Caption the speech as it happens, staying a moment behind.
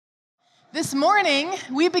This morning,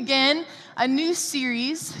 we begin a new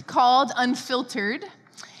series called Unfiltered.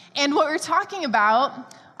 And what we're talking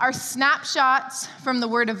about are snapshots from the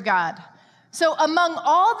Word of God. So among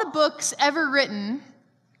all the books ever written,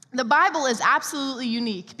 the Bible is absolutely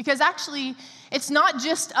unique because actually, it's not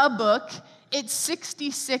just a book, it's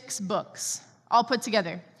 66 books all put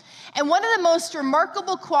together. And one of the most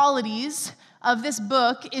remarkable qualities of this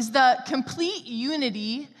book is the complete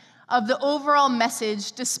unity of the overall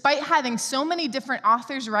message, despite having so many different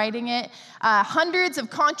authors writing it, hundreds of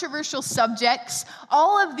controversial subjects,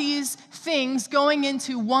 all of these things going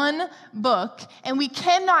into one book, and we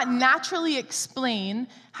cannot naturally explain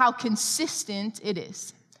how consistent it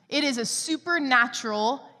is. It is a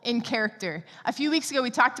supernatural in character. A few weeks ago, we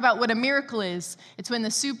talked about what a miracle is. It's when the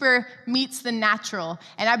super meets the natural.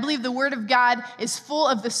 And I believe the Word of God is full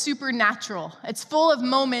of the supernatural. It's full of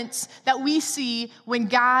moments that we see when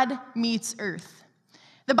God meets earth.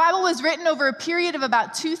 The Bible was written over a period of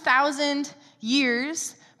about 2,000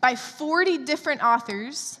 years by 40 different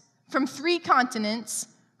authors from 3 continents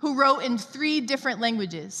who wrote in 3 different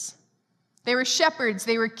languages. They were shepherds,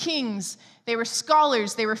 they were kings, they were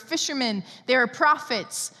scholars, they were fishermen, they were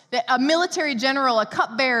prophets, a military general, a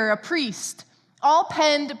cupbearer, a priest, all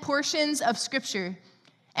penned portions of Scripture.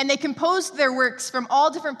 And they composed their works from all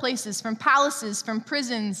different places, from palaces, from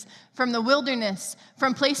prisons, from the wilderness,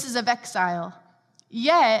 from places of exile.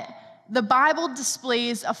 Yet, the Bible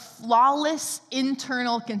displays a flawless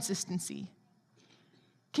internal consistency.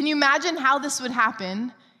 Can you imagine how this would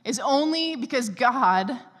happen? Is only because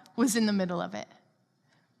God was in the middle of it.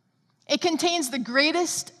 It contains the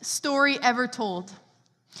greatest story ever told.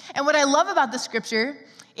 And what I love about the Scripture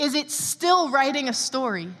is it's still writing a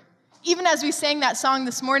story. Even as we sang that song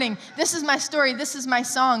this morning, this is my story, this is my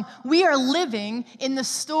song, we are living in the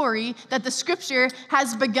story that the Scripture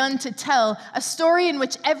has begun to tell, a story in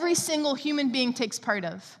which every single human being takes part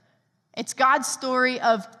of. It's God's story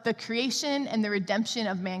of the creation and the redemption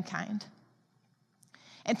of mankind.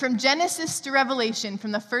 And from Genesis to Revelation,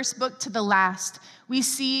 from the first book to the last, we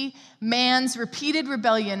see man's repeated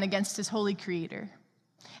rebellion against his holy Creator.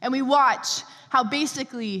 And we watch how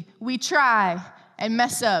basically we try and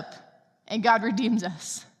mess up, and God redeems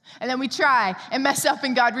us. And then we try and mess up,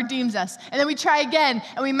 and God redeems us. And then we try again,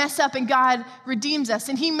 and we mess up, and God redeems us.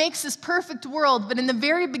 And He makes this perfect world, but in the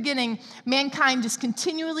very beginning, mankind just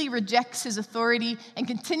continually rejects His authority and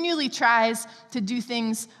continually tries to do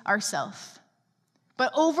things ourselves.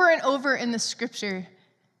 But over and over in the Scripture,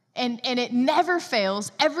 and it never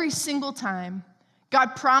fails, every single time,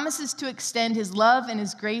 God promises to extend His love and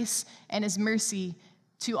His grace and His mercy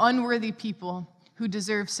to unworthy people who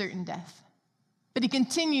deserve certain death. But He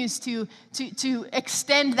continues to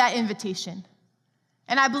extend that invitation.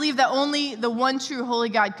 And I believe that only the one true holy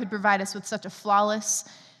God could provide us with such a flawless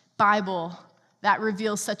Bible that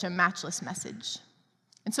reveals such a matchless message.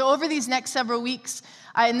 And so over these next several weeks,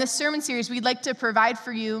 in this sermon series, we'd like to provide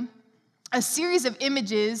for you a series of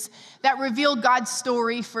images that reveal God's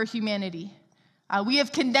story for humanity. We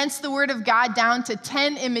have condensed the Word of God down to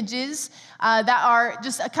 10 images that are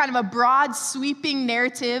just a kind of a broad, sweeping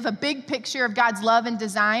narrative, a big picture of God's love and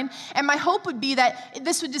design. And my hope would be that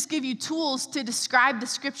this would just give you tools to describe the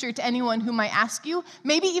Scripture to anyone who might ask you,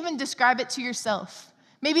 maybe even describe it to yourself.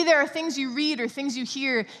 Maybe there are things you read or things you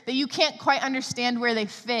hear that you can't quite understand where they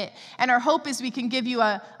fit. And our hope is we can give you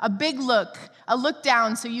a big look, a look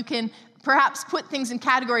down, so you can perhaps put things in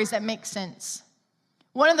categories that make sense.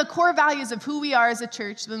 One of the core values of who we are as a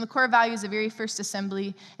church, one of the core values of Very First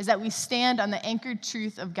Assembly, is that we stand on the anchored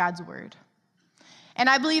truth of God's Word. And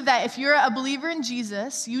I believe that if you're a believer in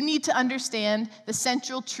Jesus, you need to understand the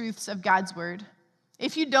central truths of God's Word.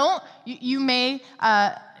 If you don't, you may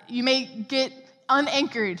get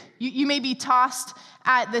unanchored. You may be tossed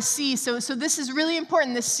at the sea. So this is really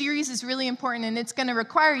important. This series is really important, and it's going to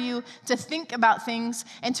require you to think about things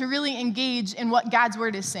and to really engage in what God's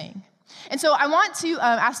Word is saying. And so I want to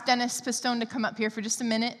ask Dennis Pistone to come up here for just a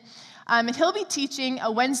minute. And he'll be teaching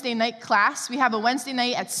a Wednesday night class. We have a Wednesday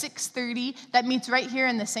night at 6:30 that meets right here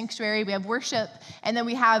in the sanctuary. We have worship, and then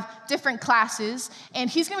we have different classes. And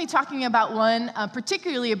he's going to be talking about one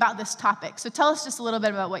particularly about this topic. So tell us just a little bit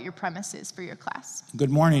about what your premise is for your class. Good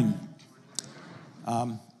morning.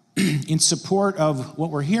 In support of what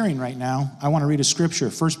we're hearing right now, I want to read a scripture.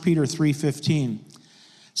 1 Peter 3:15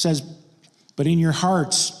 says, "But in your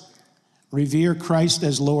hearts, revere Christ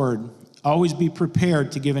as Lord. Always be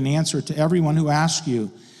prepared to give an answer to everyone who asks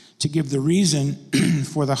you, to give the reason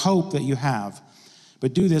for the hope that you have.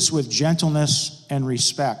 But do this with gentleness and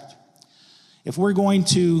respect." If we're going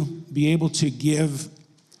to be able to give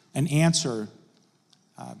an answer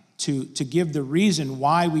to give the reason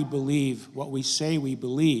why we believe what we say we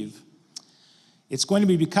believe. It's going to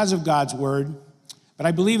be because of God's word, but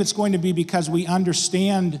I believe it's going to be because we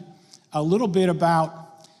understand a little bit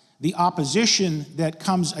about the opposition that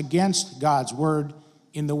comes against God's word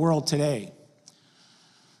in the world today.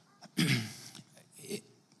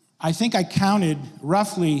 I think I counted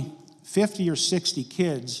roughly 50 or 60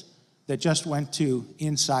 kids that just went to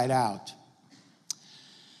Inside Out.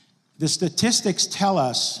 The statistics tell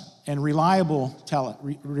us, and reliable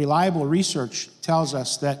research tells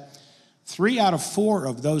us that 3 out of 4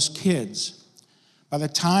 of those kids, by the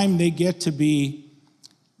time they get to be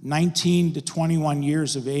 19 to 21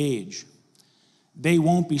 years of age, they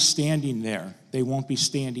won't be standing there. They won't be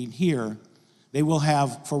standing here. They will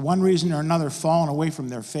have, for one reason or another, fallen away from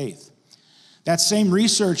their faith. That same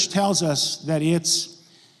research tells us that it's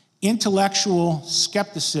intellectual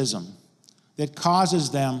skepticism that causes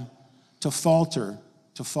them to falter,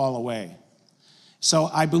 to fall away. So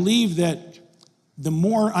I believe that the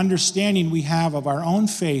more understanding we have of our own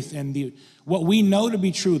faith and what we know to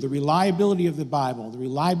be true, the reliability of the Bible, the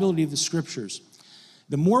reliability of the Scriptures,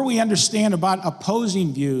 the more we understand about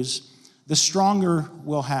opposing views, the stronger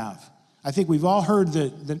we'll have. I think we've all heard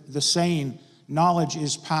the saying, knowledge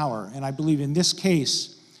is power. And I believe in this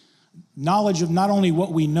case, knowledge of not only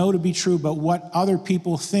what we know to be true, but what other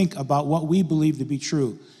people think about what we believe to be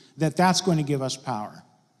true, that's going to give us power.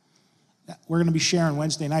 We're going to be sharing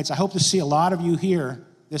Wednesday nights. I hope to see a lot of you here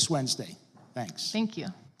this Wednesday. Thanks. Thank you.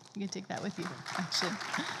 You can take that with you, actually.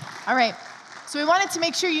 All right. So we wanted to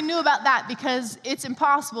make sure you knew about that because it's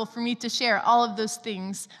impossible for me to share all of those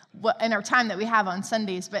things in our time that we have on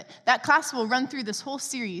Sundays. But that class will run through this whole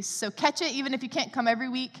series. So catch it even if you can't come every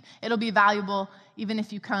week. It'll be valuable even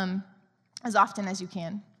if you come as often as you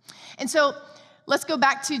can. And so let's go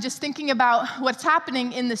back to just thinking about what's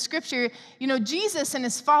happening in the Scripture. You know, Jesus and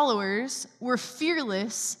his followers were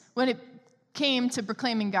fearless when it came to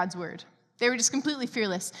proclaiming God's word. They were just completely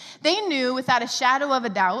fearless. They knew without a shadow of a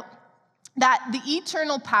doubt that the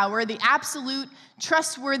eternal power, the absolute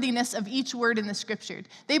trustworthiness of each word in the Scripture,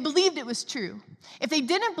 they believed it was true. If they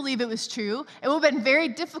didn't believe it was true, it would have been very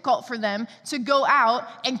difficult for them to go out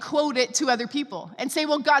and quote it to other people and say,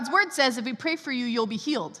 well, God's word says if we pray for you, you'll be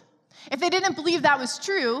healed. If they didn't believe that was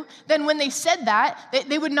true, then when they said that,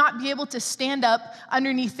 they would not be able to stand up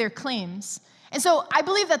underneath their claims. And so I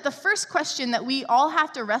believe that the first question that we all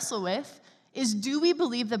have to wrestle with is, do we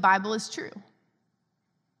believe the Bible is true?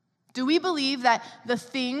 Do we believe that the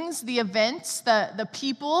things, the events, the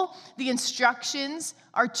people, the instructions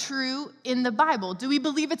are true in the Bible? Do we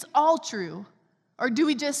believe it's all true? Or do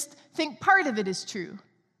we just think part of it is true?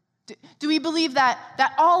 Do we believe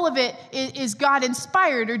that all of it is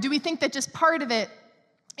God-inspired? Or do we think that just part of it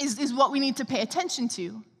is what we need to pay attention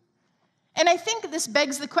to? And I think this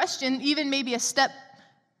begs the question, even maybe a step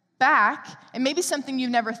back, and maybe something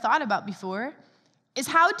you've never thought about before, is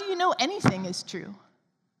how do you know anything is true?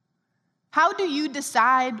 How do you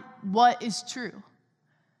decide what is true?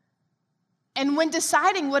 And when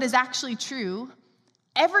deciding what is actually true,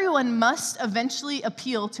 everyone must eventually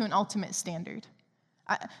appeal to an ultimate standard.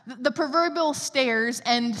 The proverbial stairs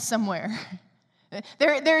end somewhere.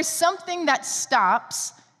 There is something that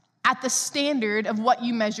stops at the standard of what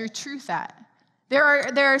you measure truth at. There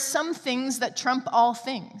are some things that trump all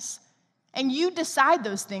things. And you decide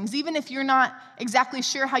those things, even if you're not exactly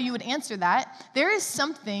sure how you would answer that. There is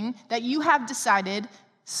something that you have decided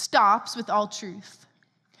stops with all truth.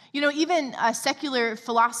 You know, even secular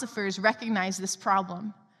philosophers recognize this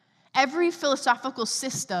problem. Every philosophical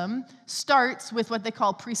system starts with what they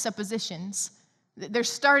call presuppositions. They're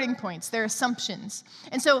starting points, they're assumptions.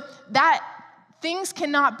 And so that things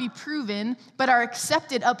cannot be proven, but are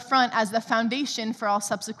accepted up front as the foundation for all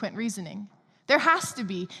subsequent reasoning. There has to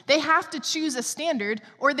be. They have to choose a standard,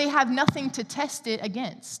 or they have nothing to test it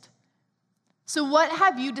against. So what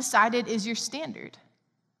have you decided is your standard?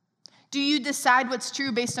 Do you decide what's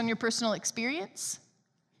true based on your personal experience?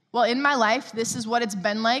 Well, in my life, this is what it's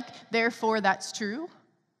been like, therefore that's true.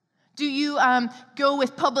 Do you go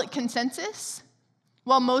with public consensus?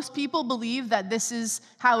 Well, most people believe that this is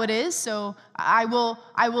how it is, so I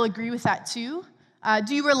will agree with that too.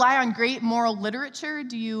 Do you rely on great moral literature?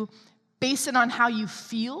 Do you base it on how you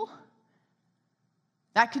feel?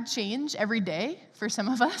 That could change every day for some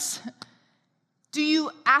of us. Do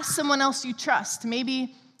you ask someone else you trust?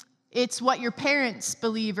 Maybe it's what your parents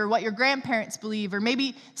believe or what your grandparents believe, or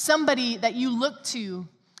maybe somebody that you look to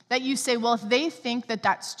that you say, well, if they think that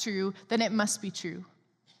that's true, then it must be true.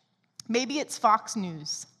 Maybe it's Fox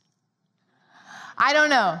News. I don't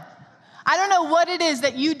know. I don't know what it is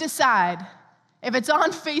that you decide. If it's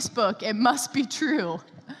on Facebook, it must be true.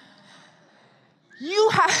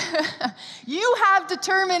 you have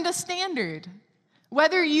determined a standard.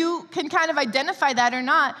 Whether you can kind of identify that or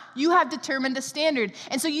not, you have determined a standard.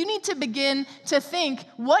 And so you need to begin to think,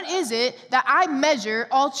 what is it that I measure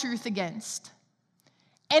all truth against?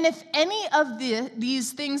 And if any of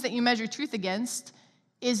these things that you measure truth against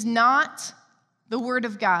is not the Word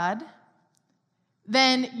of God,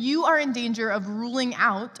 then you are in danger of ruling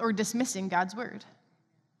out or dismissing God's Word.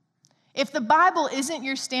 If the Bible isn't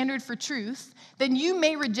your standard for truth, then you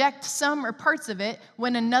may reject some or parts of it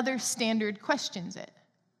when another standard questions it.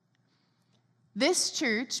 This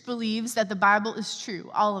church believes that the Bible is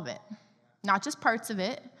true, all of it, not just parts of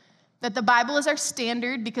it, that the Bible is our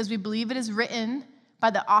standard because we believe it is written by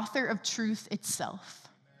the author of truth itself.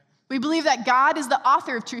 We believe that God is the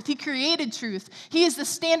author of truth. He created truth. He is the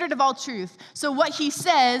standard of all truth. So what he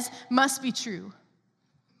says must be true.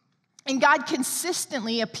 And God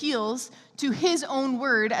consistently appeals to his own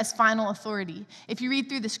word as final authority. If you read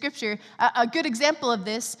through the scripture, a good example of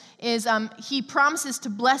this is he promises to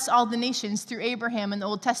bless all the nations through Abraham in the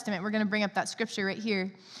Old Testament. We're going to bring up that scripture right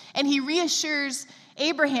here. And he reassures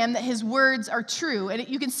Abraham that his words are true. And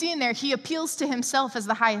you can see in there, he appeals to himself as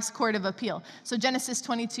the highest court of appeal. So Genesis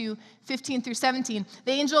 22, 15 through 17,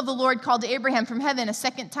 the angel of the Lord called to Abraham from heaven a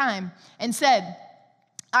second time and said,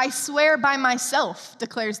 I swear by myself,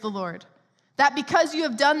 declares the Lord, that because you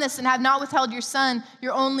have done this and have not withheld your son,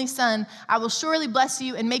 your only son, I will surely bless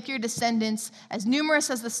you and make your descendants as numerous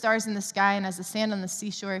as the stars in the sky and as the sand on the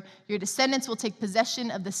seashore. Your descendants will take possession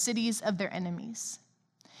of the cities of their enemies.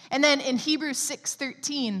 And then in Hebrews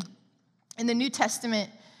 6:13, in the New Testament,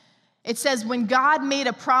 it says, when God made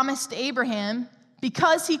a promise to Abraham,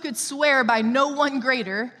 because he could swear by no one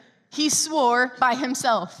greater, he swore by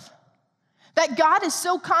himself. That God is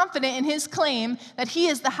so confident in his claim that he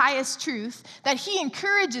is the highest truth that he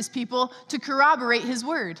encourages people to corroborate his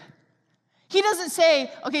word. He doesn't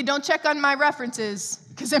say, okay, don't check on my references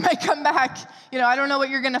because it might come back. I don't know what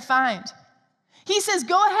you're going to find. He says,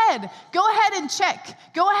 go ahead and check.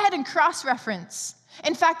 Go ahead and cross-reference.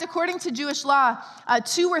 In fact, according to Jewish law,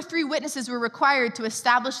 2 or 3 witnesses were required to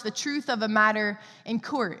establish the truth of a matter in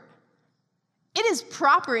court. It is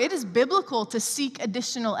proper, it is biblical to seek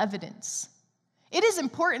additional evidence. It is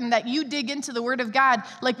important that you dig into the Word of God,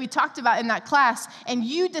 like we talked about in that class, and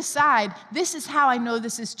you decide, this is how I know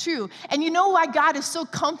this is true. And you know why God is so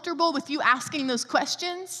comfortable with you asking those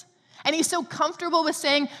questions? And he's so comfortable with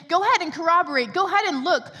saying, go ahead and corroborate, go ahead and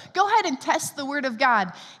look, go ahead and test the Word of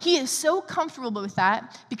God. He is so comfortable with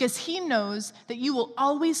that because he knows that you will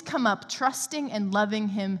always come up trusting and loving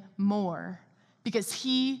him more because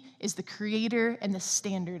he is the creator and the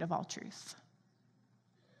standard of all truth.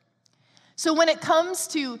 So when it comes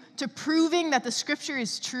to proving that the scripture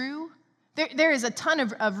is true, there is a ton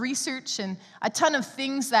of research and a ton of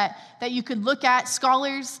things that you could look at.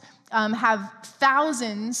 Scholars have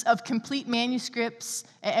thousands of complete manuscripts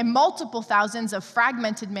and multiple thousands of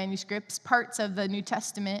fragmented manuscripts, parts of the New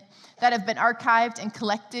Testament, that have been archived and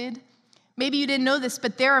collected. Maybe you didn't know this,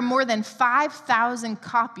 but there are more than 5,000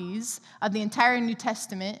 copies of the entire New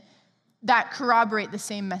Testament that corroborate the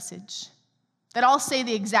same message, that all say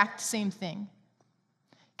the exact same thing.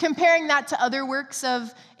 Comparing that to other works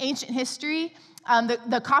of ancient history,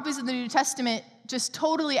 the copies of the New Testament just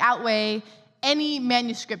totally outweigh any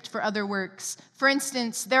manuscript for other works. For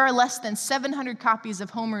instance, there are less than 700 copies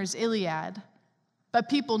of Homer's Iliad, but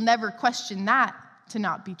people never question that to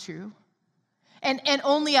not be true. And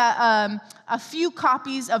only a few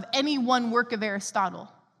copies of any one work of Aristotle.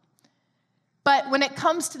 But when it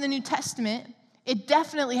comes to the New Testament, it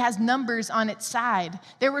definitely has numbers on its side.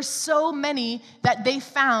 There were so many that they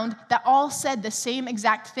found that all said the same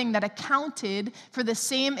exact thing, that accounted for the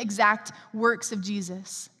same exact works of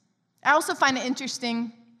Jesus. I also find it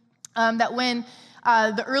interesting that when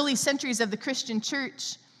the early centuries of the Christian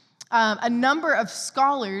church, a number of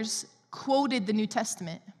scholars quoted the New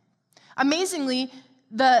Testament. Amazingly,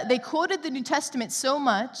 they quoted the New Testament so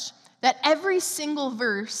much that every single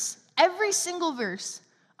verse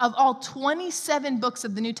of all 27 books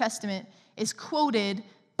of the New Testament is quoted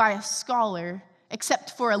by a scholar,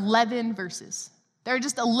 except for 11 verses. There are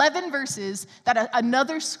just 11 verses that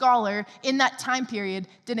another scholar in that time period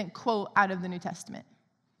didn't quote out of the New Testament.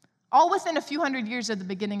 All within a few hundred years of the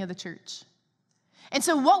beginning of the church. And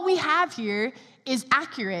so what we have here is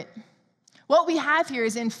accurate. What we have here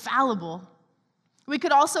is infallible. We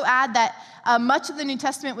could also add that much of the New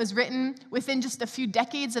Testament was written within just a few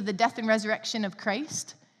decades of the death and resurrection of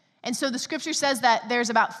Christ. And so the scripture says that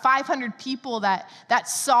there's about 500 people that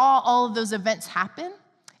saw all of those events happen,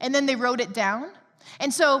 and then they wrote it down.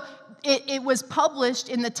 And so it was published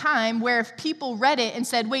in the time where if people read it and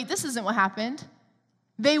said, wait, this isn't what happened,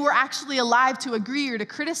 They were actually alive to agree or to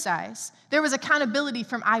criticize. There was accountability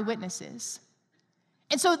from eyewitnesses.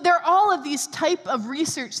 And so there are all of these type of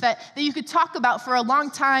research that you could talk about for a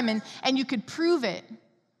long time and you could prove it.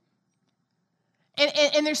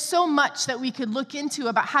 And there's so much that we could look into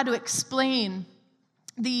about how to explain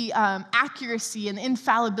the accuracy and the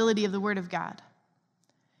infallibility of the Word of God.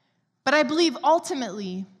 But I believe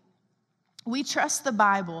ultimately we trust the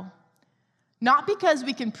Bible not because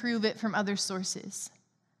we can prove it from other sources,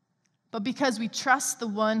 but because we trust the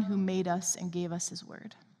one who made us and gave us his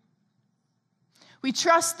word. We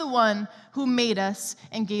trust the one who made us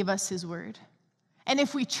and gave us his word. And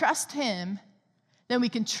if we trust him, then we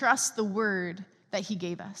can trust the word that he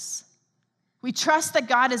gave us. We trust that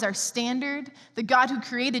God is our standard, the God who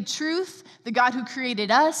created truth, the God who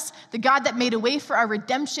created us, the God that made a way for our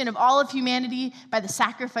redemption of all of humanity by the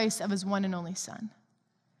sacrifice of his one and only Son.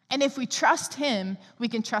 And if we trust him, we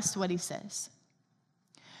can trust what he says.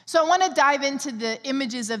 So I want to dive into the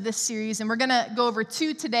images of this series, and we're going to go over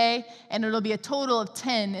 2 today, and it'll be a total of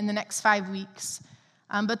 10 in the next 5 weeks.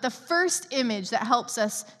 But the first image that helps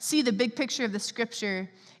us see the big picture of the scripture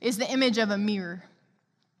is the image of a mirror.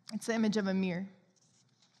 It's the image of a mirror.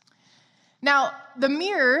 Now, the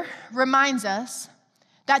mirror reminds us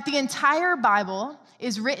that the entire Bible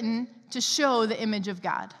is written to show the image of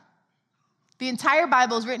God. The entire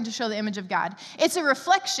Bible is written to show the image of God. It's a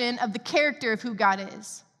reflection of the character of who God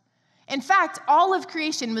is. In fact, all of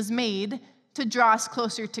creation was made to draw us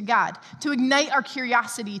closer to God, to ignite our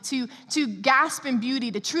curiosity, to gasp in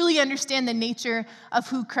beauty, to truly understand the nature of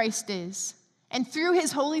who Christ is. And through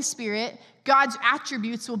his Holy Spirit, God's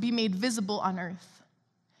attributes will be made visible on earth.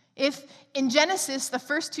 If in Genesis, the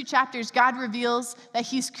first 2 chapters, God reveals that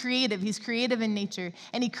he's creative in nature,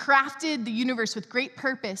 and he crafted the universe with great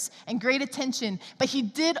purpose and great attention, but he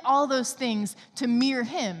did all those things to mirror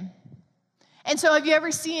him. And so have you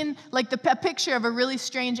ever seen like a picture of a really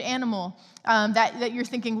strange animal that you're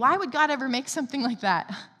thinking, why would God ever make something like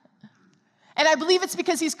that? And I believe it's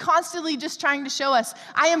because he's constantly just trying to show us,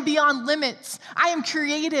 I am beyond limits. I am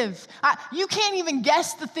creative. You can't even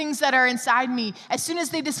guess the things that are inside me. As soon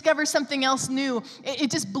as they discover something else new,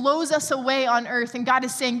 it just blows us away on earth. And God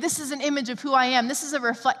is saying, this is an image of who I am. This is a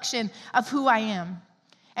reflection of who I am.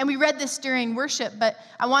 And we read this during worship, but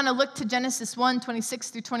I want to look to Genesis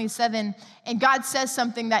 1:26-27. And God says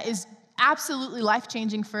something that is absolutely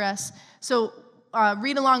life-changing for us. So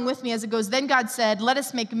read along with me as it goes. Then God said, let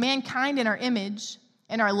us make mankind in our image,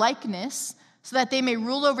 in our likeness, so that they may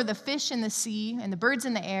rule over the fish in the sea and the birds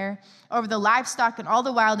in the air, over the livestock and all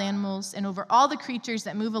the wild animals, and over all the creatures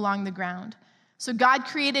that move along the ground. So God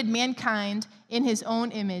created mankind in his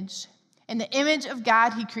own image. In the image of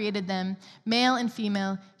God, he created them. Male and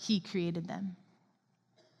female, he created them.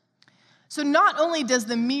 So not only does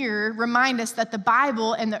the mirror remind us that the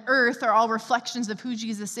Bible and the earth are all reflections of who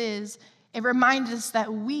Jesus is, it reminds us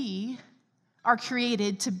that we are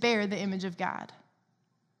created to bear the image of God.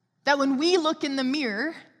 That when we look in the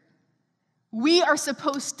mirror, we are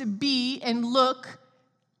supposed to be and look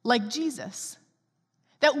like Jesus.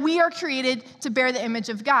 That we are created to bear the image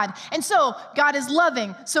of God. And so, God is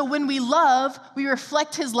loving. So when we love, we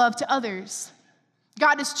reflect his love to others.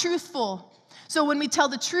 God is truthful. So when we tell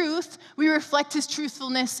the truth, we reflect his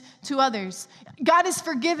truthfulness to others. God is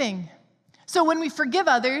forgiving. So when we forgive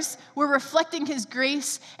others, we're reflecting his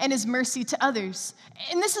grace and his mercy to others.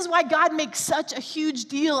 And this is why God makes such a huge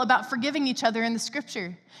deal about forgiving each other in the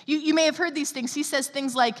scripture. You may have heard these things. He says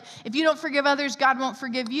things like, if you don't forgive others, God won't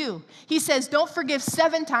forgive you. He says, don't forgive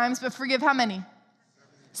 7 times, but forgive how many?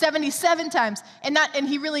 77 times. And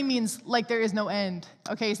he really means like there is no end.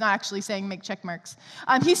 Okay, he's not actually saying make check marks.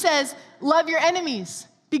 He says, love your enemies.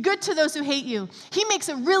 Be good to those who hate you. He makes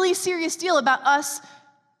a really serious deal about us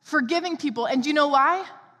forgiving people. And do you know why?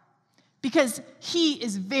 Because he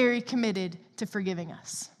is very committed to forgiving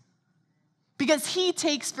us. Because he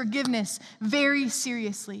takes forgiveness very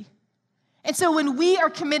seriously. And so when we are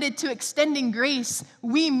committed to extending grace,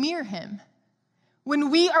 we mirror him. When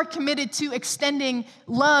we are committed to extending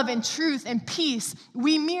love and truth and peace,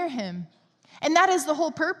 we mirror him. And that is the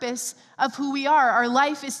whole purpose of who we are. Our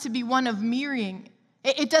life is to be one of mirroring.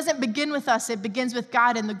 It doesn't begin with us, it begins with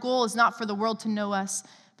God. And the goal is not for the world to know us,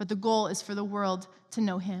 but the goal is for the world to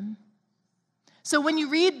know him. So when you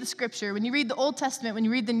read the scripture, when you read the Old Testament, when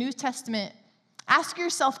you read the New Testament, ask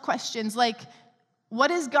yourself questions like, what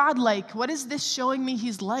is God like? What is this showing me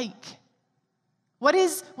he's like? What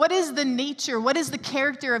is the nature? What is the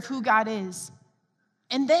character of who God is?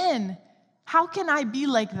 And then, how can I be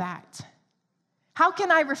like that? How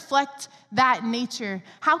can I reflect that nature?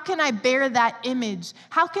 How can I bear that image?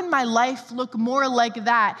 How can my life look more like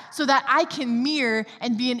that so that I can mirror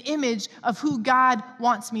and be an image of who God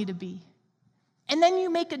wants me to be? And then you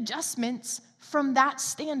make adjustments from that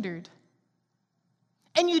standard.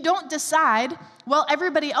 And you don't decide, well,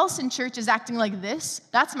 everybody else in church is acting like this.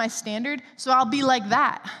 That's my standard, so I'll be like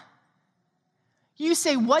that. You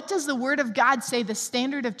say, what does the Word of God say the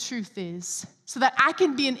standard of truth is so that I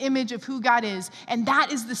can be an image of who God is? And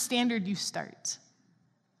that is the standard you start.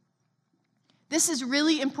 This is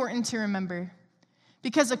really important to remember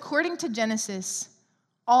because according to Genesis,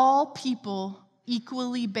 all people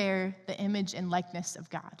equally bear the image and likeness of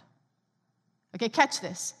God. Okay, catch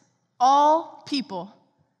this. All people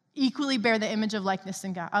equally bear the image of likeness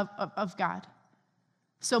of God.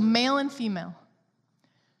 So male and female,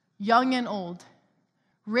 young and old,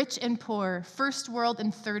 rich and poor, first world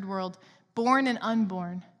and third world, born and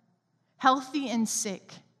unborn, healthy and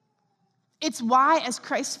sick. It's why, as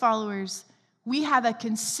Christ followers, we have a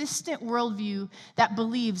consistent worldview that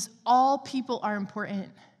believes all people are important,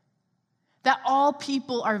 that all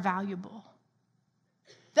people are valuable.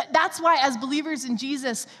 That's why, as believers in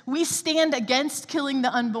Jesus, we stand against killing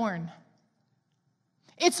the unborn.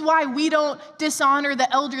 It's why we don't dishonor the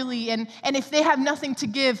elderly, and if they have nothing to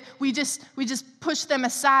give, we just push them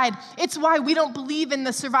aside. It's why we don't believe in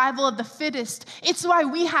the survival of the fittest. It's why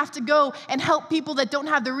we have to go and help people that don't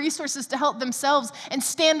have the resources to help themselves and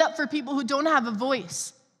stand up for people who don't have a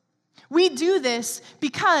voice. We do this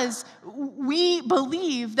because we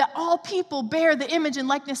believe that all people bear the image and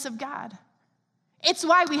likeness of God. It's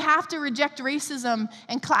why we have to reject racism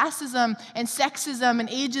and classism and sexism and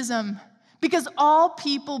ageism, because all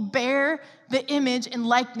people bear the image and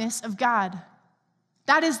likeness of God.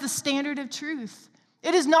 That is the standard of truth.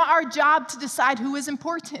 It is not our job to decide who is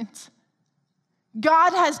important.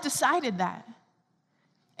 God has decided that.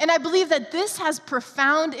 And I believe that this has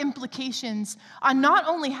profound implications on not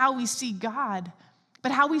only how we see God,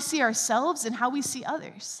 but how we see ourselves and how we see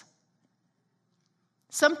others.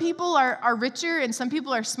 Some people are richer and some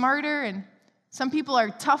people are smarter and some people are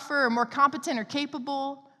tougher or more competent or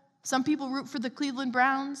capable. Some people root for the Cleveland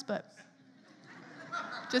Browns, but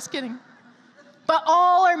just kidding. But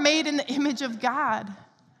all are made in the image of God.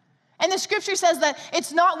 And the scripture says that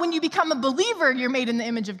it's not when you become a believer you're made in the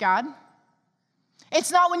image of God.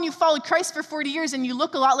 It's not when you followed Christ for 40 years and you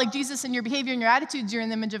look a lot like Jesus in your behavior and your attitudes, you're in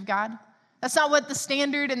the image of God. That's not what the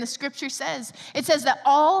standard in the scripture says. It says that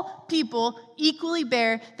all people equally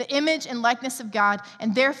bear the image and likeness of God,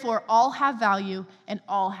 and therefore all have value and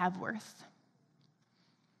all have worth.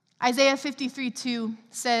 Isaiah 53:2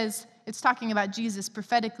 says, it's talking about Jesus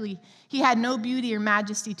prophetically, he had no beauty or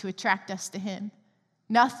majesty to attract us to him,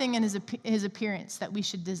 nothing in his appearance that we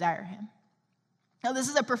should desire him. Now, this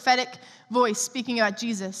is a prophetic voice speaking about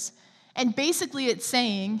Jesus, and basically it's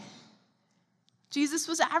saying, Jesus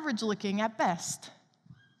was average looking at best.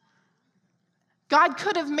 God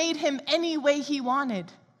could have made him any way he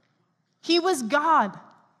wanted. He was God.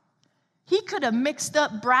 He could have mixed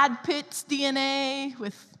up Brad Pitt's DNA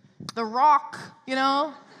with The Rock,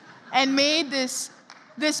 and made this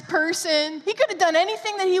person. He could have done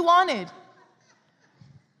anything that he wanted.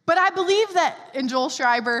 But I believe that, and Joel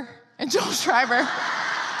Schreiber.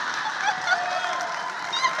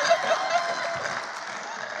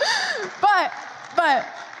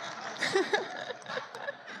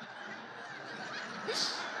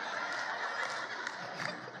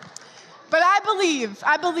 But I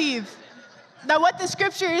believe that what the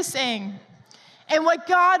scripture is saying and what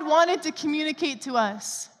God wanted to communicate to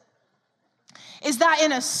us is that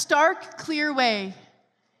in a stark, clear way,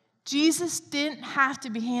 Jesus didn't have to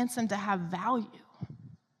be handsome to have value.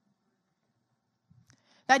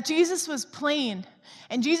 That Jesus was plain,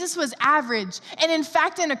 and Jesus was average. And in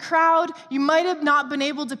fact, in a crowd, you might have not been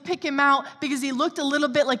able to pick him out because he looked a little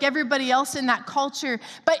bit like everybody else in that culture.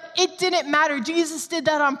 But it didn't matter. Jesus did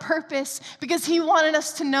that on purpose because he wanted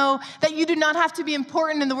us to know that you do not have to be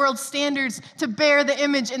important in the world's standards to bear the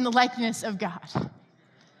image and the likeness of God.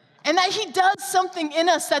 And that he does something in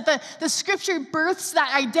us, that the scripture births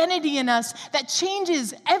that identity in us that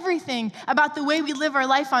changes everything about the way we live our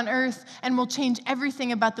life on earth and will change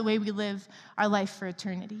everything about the way we live our life for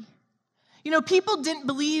eternity. People didn't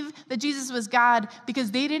believe that Jesus was God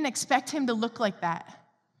because they didn't expect him to look like that.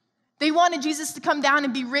 They wanted Jesus to come down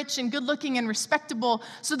and be rich and good looking and respectable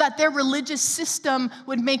so that their religious system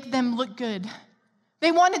would make them look good.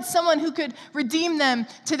 They wanted someone who could redeem them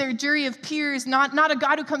to their jury of peers, not a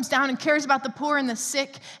God who comes down and cares about the poor and the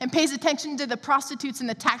sick and pays attention to the prostitutes and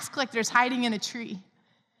the tax collectors hiding in a tree.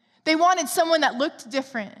 They wanted someone that looked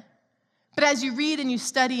different. But as you read and you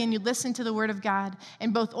study and you listen to the word of God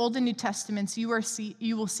in both Old and New Testaments, you will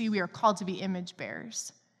see we are called to be image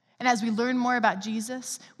bearers. And as we learn more about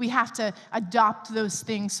Jesus, we have to adopt those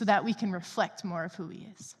things so that we can reflect more of who he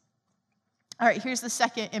is. All right, here's the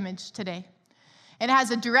second image today. It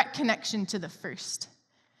has a direct connection to the first.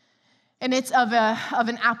 And it's of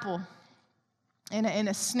an apple and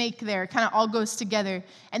a snake there. It kind of all goes together.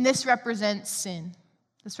 And this represents sin.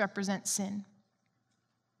 This represents sin.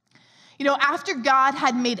 You know, after God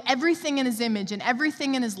had made everything in his image and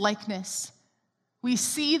everything in his likeness, we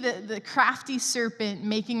see the crafty serpent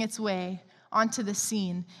making its way onto the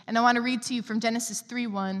scene. And I want to read to you from Genesis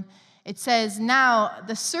 3:1. It says, "Now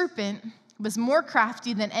the serpent was more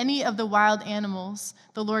crafty than any of the wild animals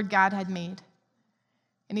the Lord God had made.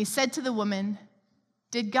 And he said to the woman,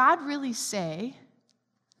 'Did God really say,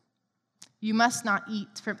 you must not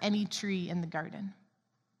eat from any tree in the garden?'"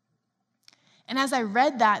 And as I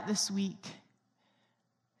read that this week,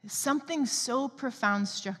 something so profound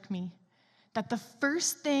struck me that the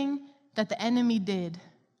first thing that the enemy did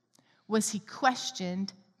was he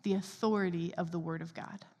questioned the authority of the Word of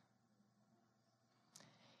God.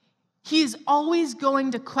 He is always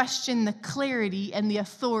going to question the clarity and the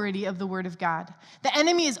authority of the Word of God. The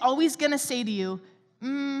enemy is always going to say to you,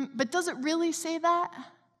 but does it really say that?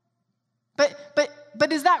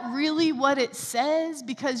 But is that really what it says?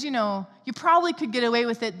 Because, you probably could get away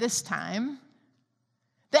with it this time.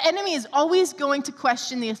 The enemy is always going to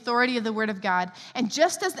question the authority of the Word of God. And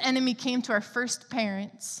just as the enemy came to our first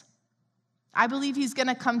parents, I believe he's going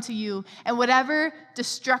to come to you. And whatever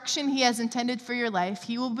destruction he has intended for your life,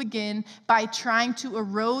 he will begin by trying to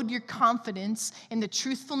erode your confidence in the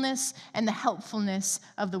truthfulness and the helpfulness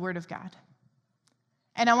of the Word of God.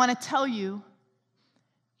 And I want to tell you,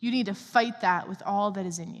 you need to fight that with all that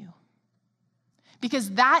is in you.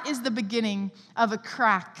 Because that is the beginning of a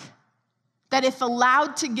crack that, if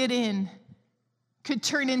allowed to get in, could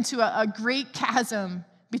turn into a great chasm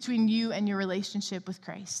between you and your relationship with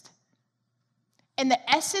Christ. And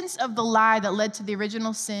the essence of the lie that led to the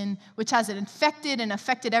original sin, which has infected and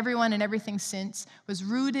affected everyone and everything since, was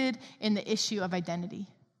rooted in the issue of identity.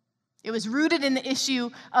 It was rooted in the issue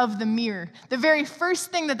of the mirror. The very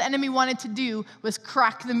first thing that the enemy wanted to do was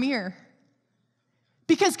crack the mirror.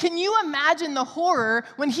 Because can you imagine the horror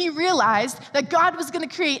when he realized that God was going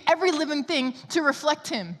to create every living thing to reflect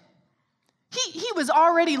him? He was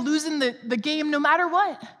already losing the game no matter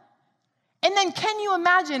what. And then can you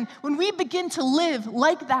imagine when we begin to live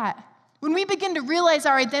like that, when we begin to realize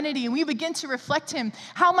our identity and we begin to reflect him,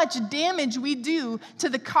 how much damage we do to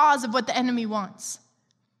the cause of what the enemy wants?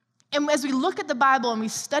 And as we look at the Bible and we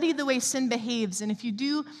study the way sin behaves, and if you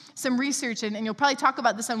do some research, and you'll probably talk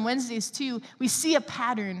about this on Wednesdays too, we see a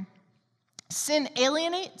pattern. Sin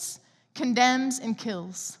alienates, condemns, and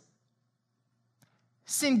kills.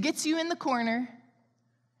 Sin gets you in the corner,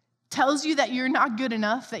 tells you that you're not good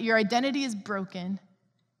enough, that your identity is broken,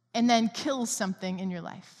 and then kills something in your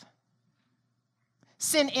life.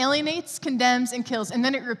 Sin alienates, condemns, and kills, and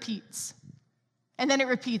then it repeats. And then it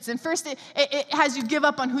repeats. And first, it has you give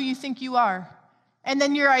up on who you think you are. And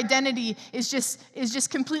then your identity is just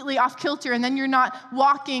completely off kilter. And then you're not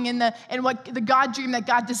walking in what the God dream that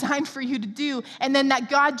God designed for you to do. And then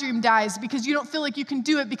that God dream dies because you don't feel like you can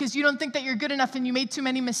do it, because you don't think that you're good enough and you made too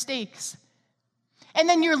many mistakes. And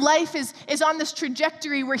then your life is on this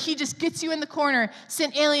trajectory where he just gets you in the corner.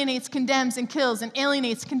 Sin alienates, condemns, and kills, and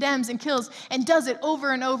alienates, condemns, and kills, and does it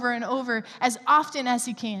over and over and over as often as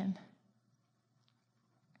he can.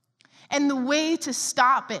 And the way to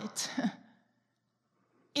stop it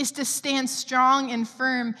is to stand strong and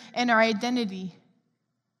firm in our identity.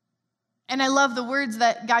 And I love the words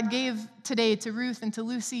that God gave today to Ruth and to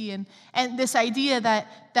Lucy, and this idea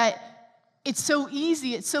that it's so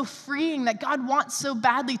easy, it's so freeing, that God wants so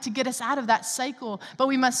badly to get us out of that cycle, but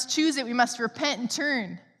we must choose it, we must repent and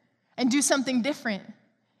turn and do something different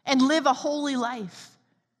and live a holy life.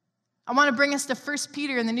 I want to bring us to 1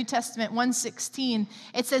 Peter in the New Testament 1:16.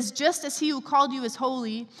 It says, "Just as he who called you is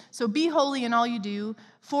holy, so be holy in all you do,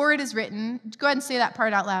 for it is written," go ahead and say that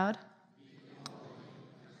part out loud.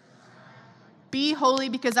 "Be holy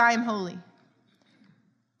because I am holy."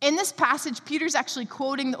 In this passage, Peter's actually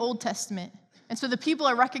quoting the Old Testament. And so the people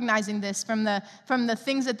are recognizing this from the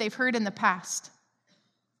things that they've heard in the past.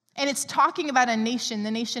 And it's talking about a nation,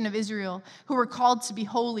 the nation of Israel, who were called to be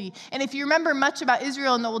holy. And if you remember much about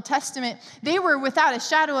Israel in the Old Testament, they were, without a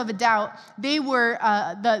shadow of a doubt, they were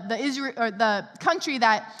the country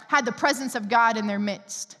that had the presence of God in their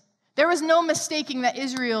midst. There was no mistaking that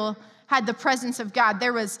Israel had the presence of God.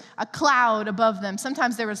 There was a cloud above them.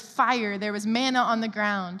 Sometimes there was fire. There was manna on the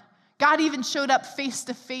ground. God even showed up face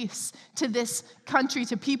to face to this country,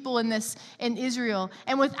 to people in Israel.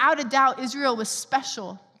 And without a doubt, Israel was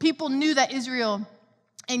special. People knew that Israel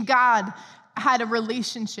and God had a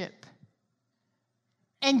relationship.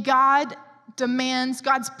 And God's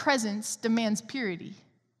presence demands purity.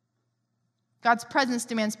 God's presence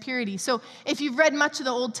demands purity. So if you've read much of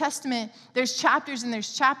the Old Testament, there's chapters and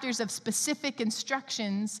there's chapters of specific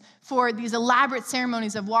instructions for these elaborate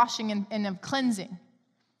ceremonies of washing and of cleansing.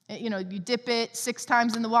 You know, you dip it 6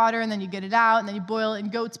 times in the water, and then you get it out, and then you boil it in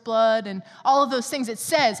goat's blood, and all of those things. It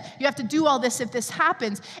says you have to do all this if this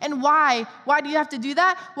happens. And why? Why do you have to do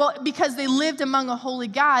that? Well, because they lived among a holy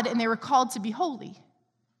God, and they were called to be holy.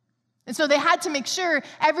 And so they had to make sure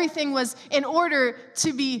everything was in order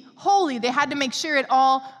to be holy. They had to make sure it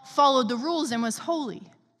all followed the rules and was holy.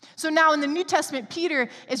 So now in the New Testament, Peter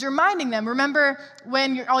is reminding them, remember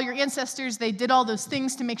when all your ancestors, they did all those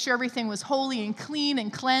things to make sure everything was holy and clean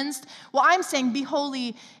and cleansed? Well, I'm saying be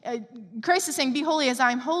holy. Christ is saying be holy as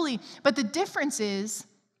I'm holy. But the difference is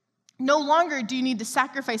no longer do you need to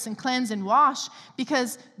sacrifice and cleanse and wash,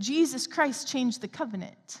 because Jesus Christ changed the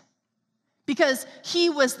covenant. Because he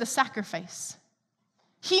was the sacrifice.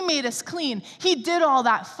 He made us clean. He did all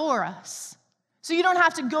that for us. So you don't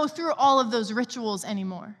have to go through all of those rituals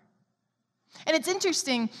anymore. And it's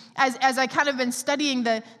interesting, as I kind of been studying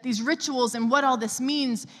these rituals and what all this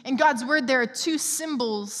means, in God's word there are 2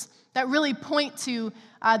 symbols that really point to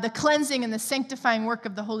the cleansing and the sanctifying work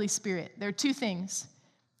of the Holy Spirit. There are 2 things,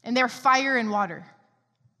 and they're fire and water.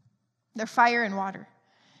 They're fire and water.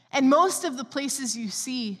 And most of the places you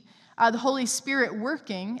see the Holy Spirit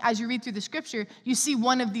working, as you read through the scripture, you see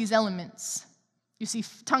one of these elements. You see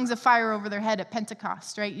tongues of fire over their head at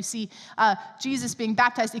Pentecost, right? You see Jesus being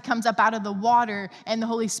baptized. He comes up out of the water, and the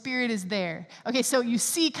Holy Spirit is there. Okay, so you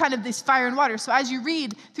see kind of this fire and water. So as you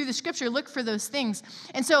read through the scripture, look for those things.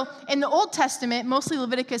 And so in the Old Testament, mostly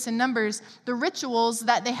Leviticus and Numbers, the rituals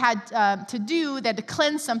that they had to do, they had to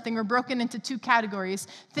cleanse something, were broken into 2 categories: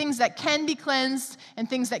 things that can be cleansed and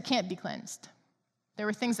things that can't be cleansed. There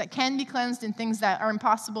were things that can be cleansed and things that are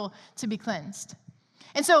impossible to be cleansed.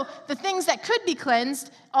 And so the things that could be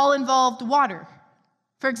cleansed all involved water.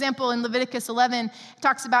 For example, in Leviticus 11, it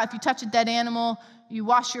talks about if you touch a dead animal, you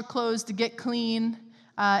wash your clothes to get clean.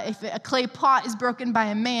 If a clay pot is broken by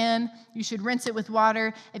a man, you should rinse it with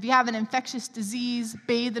water. If you have an infectious disease,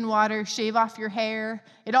 bathe in water, shave off your hair.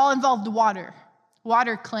 It all involved water.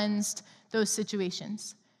 Water cleansed those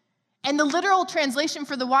situations. And the literal translation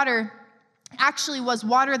for the water actually was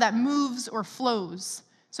water that moves or flows.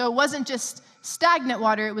 So it wasn't just stagnant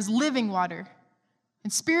water, it was living water.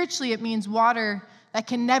 And spiritually, it means water that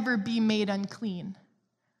can never be made unclean.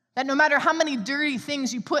 That no matter how many dirty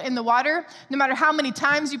things you put in the water, no matter how many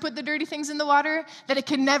times you put the dirty things in the water, that it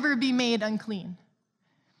can never be made unclean.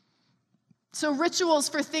 So rituals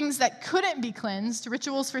for things that couldn't be cleansed,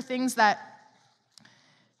 rituals for things that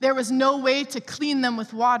there was no way to clean them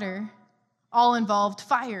with water, all involved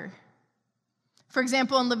fire. For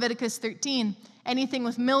example, in Leviticus 13, anything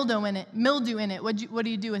with mildew in it, what do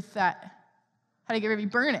you do with that? How do you get rid of it? You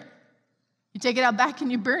burn it. You take it out back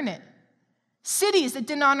and you burn it. Cities that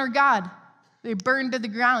didn't honor God, they burned to the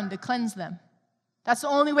ground to cleanse them. That's the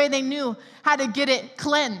only way they knew how to get it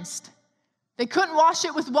cleansed. They couldn't wash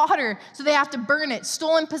it with water, so they have to burn it.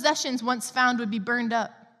 Stolen possessions, once found, would be burned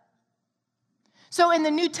up. So in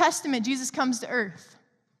the New Testament, Jesus comes to earth.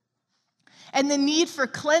 And the need for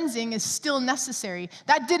cleansing is still necessary.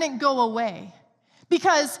 That didn't go away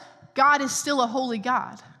because God is still a holy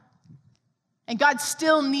God. And God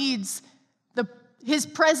still needs, his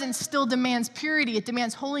presence still demands purity. It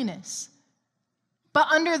demands holiness. But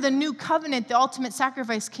under the new covenant, the ultimate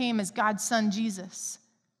sacrifice came as God's son, Jesus.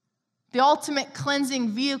 The ultimate cleansing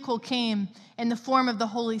vehicle came in the form of the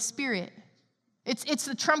Holy Spirit. It's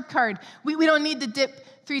the trump card. We don't need to dip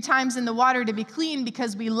 3 times in the water to be clean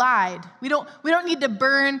because we lied. We don't need to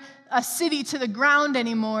burn a city to the ground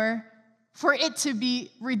anymore for it to be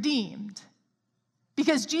redeemed.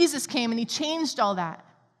 Because Jesus came and he changed all that.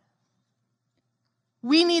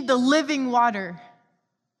 We need the living water.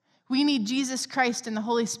 We need Jesus Christ and the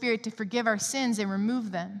Holy Spirit to forgive our sins and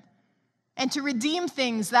remove them. And to redeem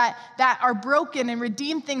things that are broken and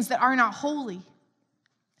redeem things that are not holy.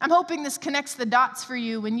 I'm hoping this connects the dots for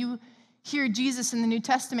you when you hear Jesus in the New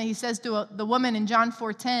Testament. He says to the woman in John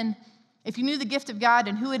 4:10, if you knew the gift of God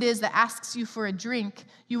and who it is that asks you for a drink,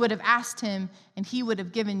 you would have asked him and he would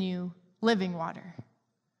have given you living water.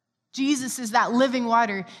 Jesus is that living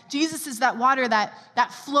water. Jesus is that water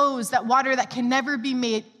that flows, that water that can never be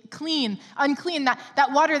made clean, unclean,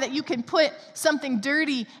 that water that you can put something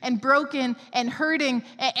dirty and broken and hurting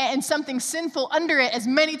and something sinful under it as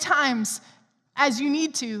many times as you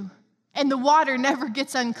need to. And the water never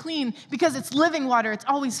gets unclean because it's living water. It's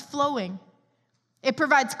always flowing. It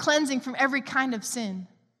provides cleansing from every kind of sin.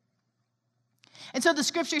 And so the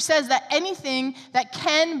scripture says that anything that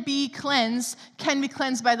can be cleansed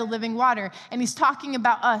by the living water. And he's talking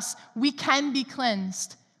about us. We can be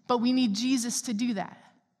cleansed, but we need Jesus to do that.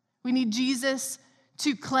 We need Jesus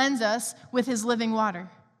to cleanse us with his living water.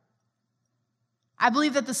 I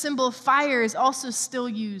believe that the symbol of fire is also still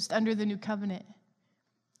used under the new covenant.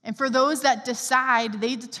 And for those that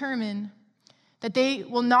they determine that they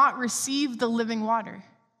will not receive the living water.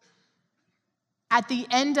 At the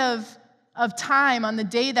end of time, on the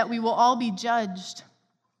day that we will all be judged,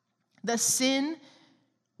 the sin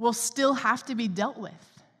will still have to be dealt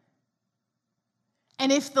with.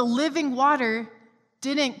 And if the living water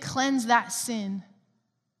didn't cleanse that sin,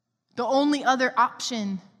 the only other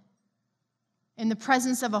option in the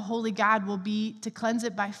presence of a holy God will be to cleanse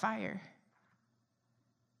it by fire.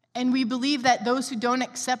 And we believe that those who don't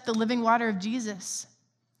accept the living water of Jesus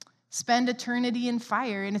spend eternity in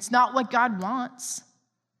fire, and it's not what God wants.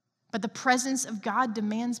 But the presence of God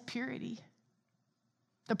demands purity.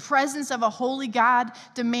 The presence of a holy God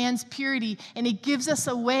demands purity, and he gives us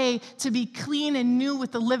a way to be clean and new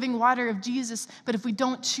with the living water of Jesus. But if we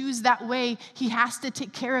don't choose that way, he has to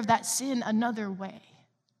take care of that sin another way.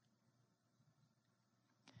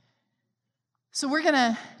 So we're going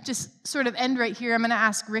to just sort of end right here. I'm going to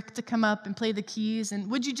ask Rick to come up and play the keys. And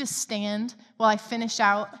would you just stand while I finish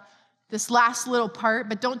out this last little part?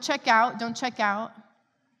 But don't check out. Don't check out.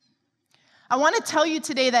 I want to tell you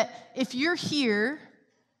today that if you're here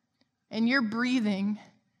and you're breathing,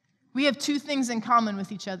 we have two things in common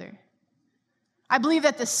with each other. I believe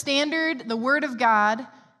that the standard, the Word of God,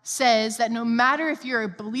 says that no matter if you're a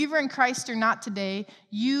believer in Christ or not today,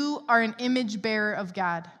 you are an image bearer of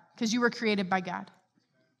God because you were created by God.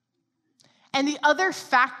 And the other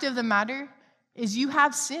fact of the matter is you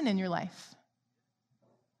have sin in your life.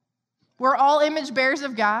 We're all image bearers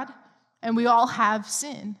of God, and we all have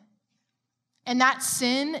sin. And that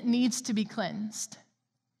sin needs to be cleansed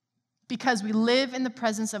because we live in the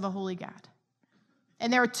presence of a holy God.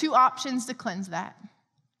 And there are two options to cleanse that.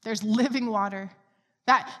 There's living water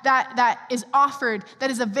that is offered,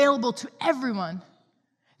 that is available to everyone,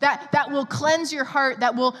 that will cleanse your heart,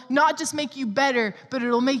 that will not just make you better, but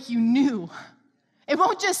it'll make you new. It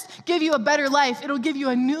won't just give you a better life, it'll give you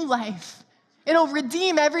a new life. It'll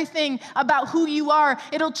redeem everything about who you are.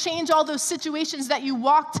 It'll change all those situations that you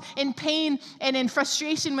walked in pain and in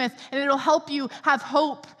frustration with, and it'll help you have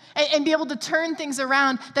hope and be able to turn things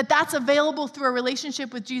around, that's available through a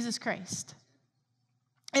relationship with Jesus Christ.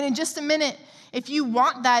 And in just a minute, if you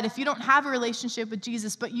want that, if you don't have a relationship with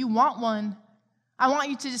Jesus, but you want one, I want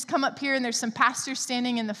you to just come up here, and there's some pastors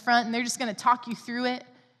standing in the front, and they're just going to talk you through it.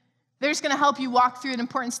 They're just going to help you walk through an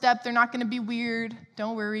important step. They're not going to be weird.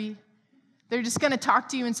 Don't worry. They're just going to talk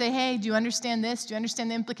to you and say, hey, do you understand this? Do you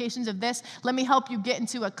understand the implications of this? Let me help you get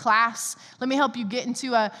into a class. Let me help you get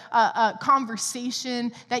into a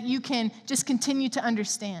conversation that you can just continue to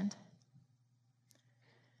understand.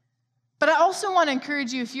 But I also want to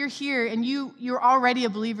encourage you, if you're here and you're already a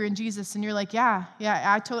believer in Jesus and you're like,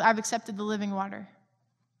 I've accepted the living water,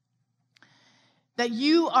 that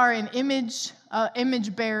you are an image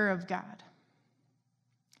bearer of God.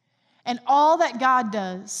 And all that God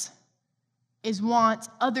does is want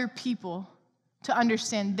other people to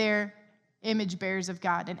understand they're image bearers of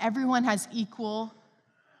God. And everyone has equal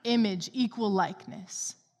image, equal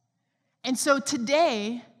likeness. And so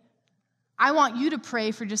today, I want you to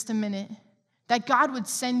pray for just a minute that God would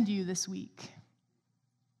send you this week.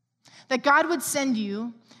 That God would send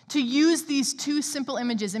you to use these two simple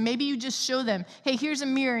images, and maybe you just show them, hey, here's a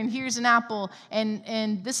mirror, and here's an apple,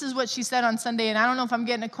 and this is what she said on Sunday, and I don't know if I'm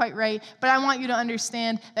getting it quite right, but I want you to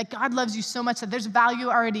understand that God loves you so much that there's value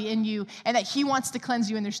already in you, and that he wants to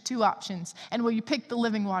cleanse you, and there's two options, and will you pick the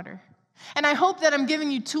living water? And I hope that I'm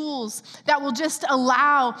giving you tools that will just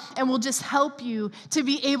allow and will just help you to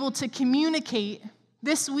be able to communicate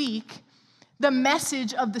this week the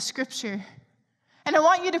message of the Scripture. And I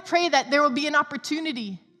want you to pray that there will be an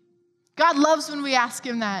opportunity. God loves when we ask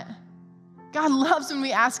him that. God loves when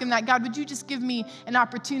we ask him that. God, would you just give me an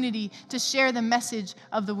opportunity to share the message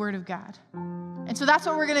of the Word of God? And so that's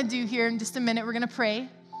what we're going to do here in just a minute. We're going to pray.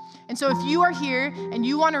 And so if you are here and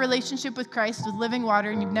you want a relationship with Christ, with living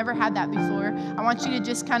water, and you've never had that before, I want you to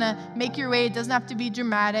just kind of make your way. It doesn't have to be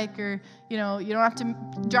dramatic or, you don't have to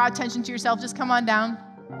draw attention to yourself. Just come on down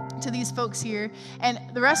to these folks here. And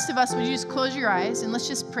the rest of us, would you just close your eyes and let's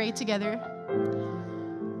just pray together.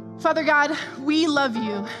 Father God, we love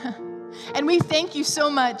you. And we thank you so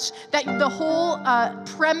much that the whole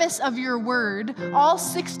premise of your word, all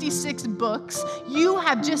 66 books, you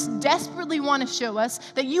have just desperately want to show us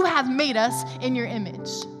that you have made us in your image,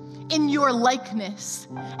 in your likeness.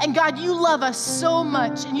 And God, you love us so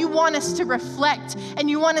much, and you want us to reflect, and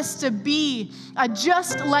you want us to be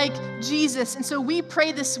just like Jesus. And so we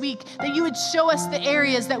pray this week that you would show us the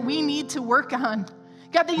areas that we need to work on.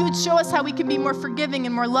 God, that you would show us how we can be more forgiving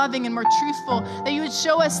and more loving and more truthful, that you would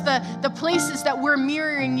show us the places that we're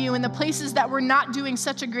mirroring you and the places that we're not doing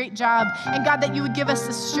such a great job. And God, that you would give us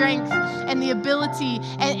the strength and the ability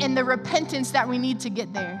and the repentance that we need to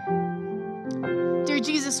get there. Dear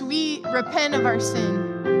Jesus, we repent of our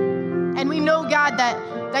sin. And we know, God,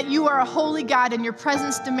 that you are a holy God and your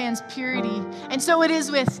presence demands purity. And so it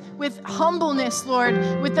is with humbleness,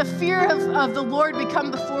 Lord, with the fear of the Lord, we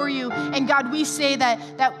come before you. And God, we say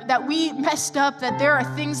that we messed up, that there are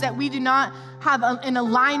things that we do not have an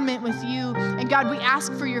alignment with you. And God, we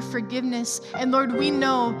ask for your forgiveness. And Lord, we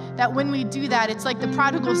know that when we do that, it's like the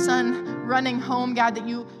prodigal son running home, God, that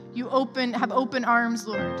you have open arms,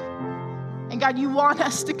 Lord. And God, you want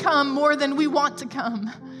us to come more than we want to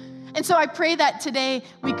come. And so I pray that today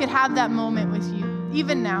we could have that moment with you,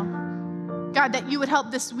 even now. God, that you would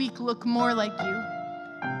help this week look more like you.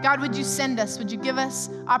 God, would you send us? Would you give us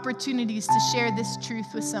opportunities to share this truth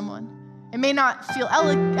with someone? It may not feel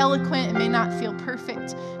eloquent, it may not feel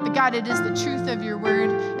perfect, but God, it is the truth of your word.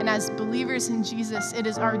 And as believers in Jesus, it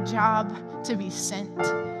is our job to be sent.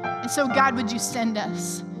 And so God, would you send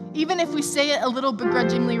us? Even if we say it a little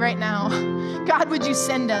begrudgingly right now, God, would you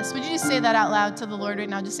send us? Would you just say that out loud to the Lord right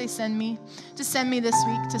now? Just say, send me. Just send me this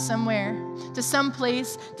week to somewhere, to some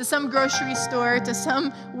place, to some grocery store, to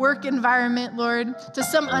some work environment, Lord, to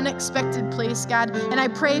some unexpected place, God. And I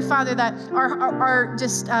pray, Father, that our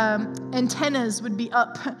antennas would be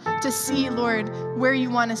up to see, Lord, where you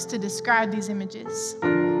want us to describe these images.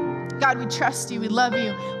 God, we trust you. We love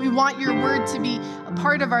you. We want your word to be a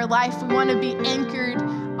part of our life. We want to be anchored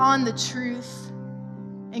on the truth.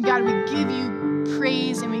 And God, we give you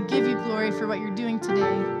praise and we give you glory for what you're doing today.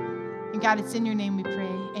 And God, it's in your name we pray.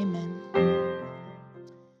 Amen.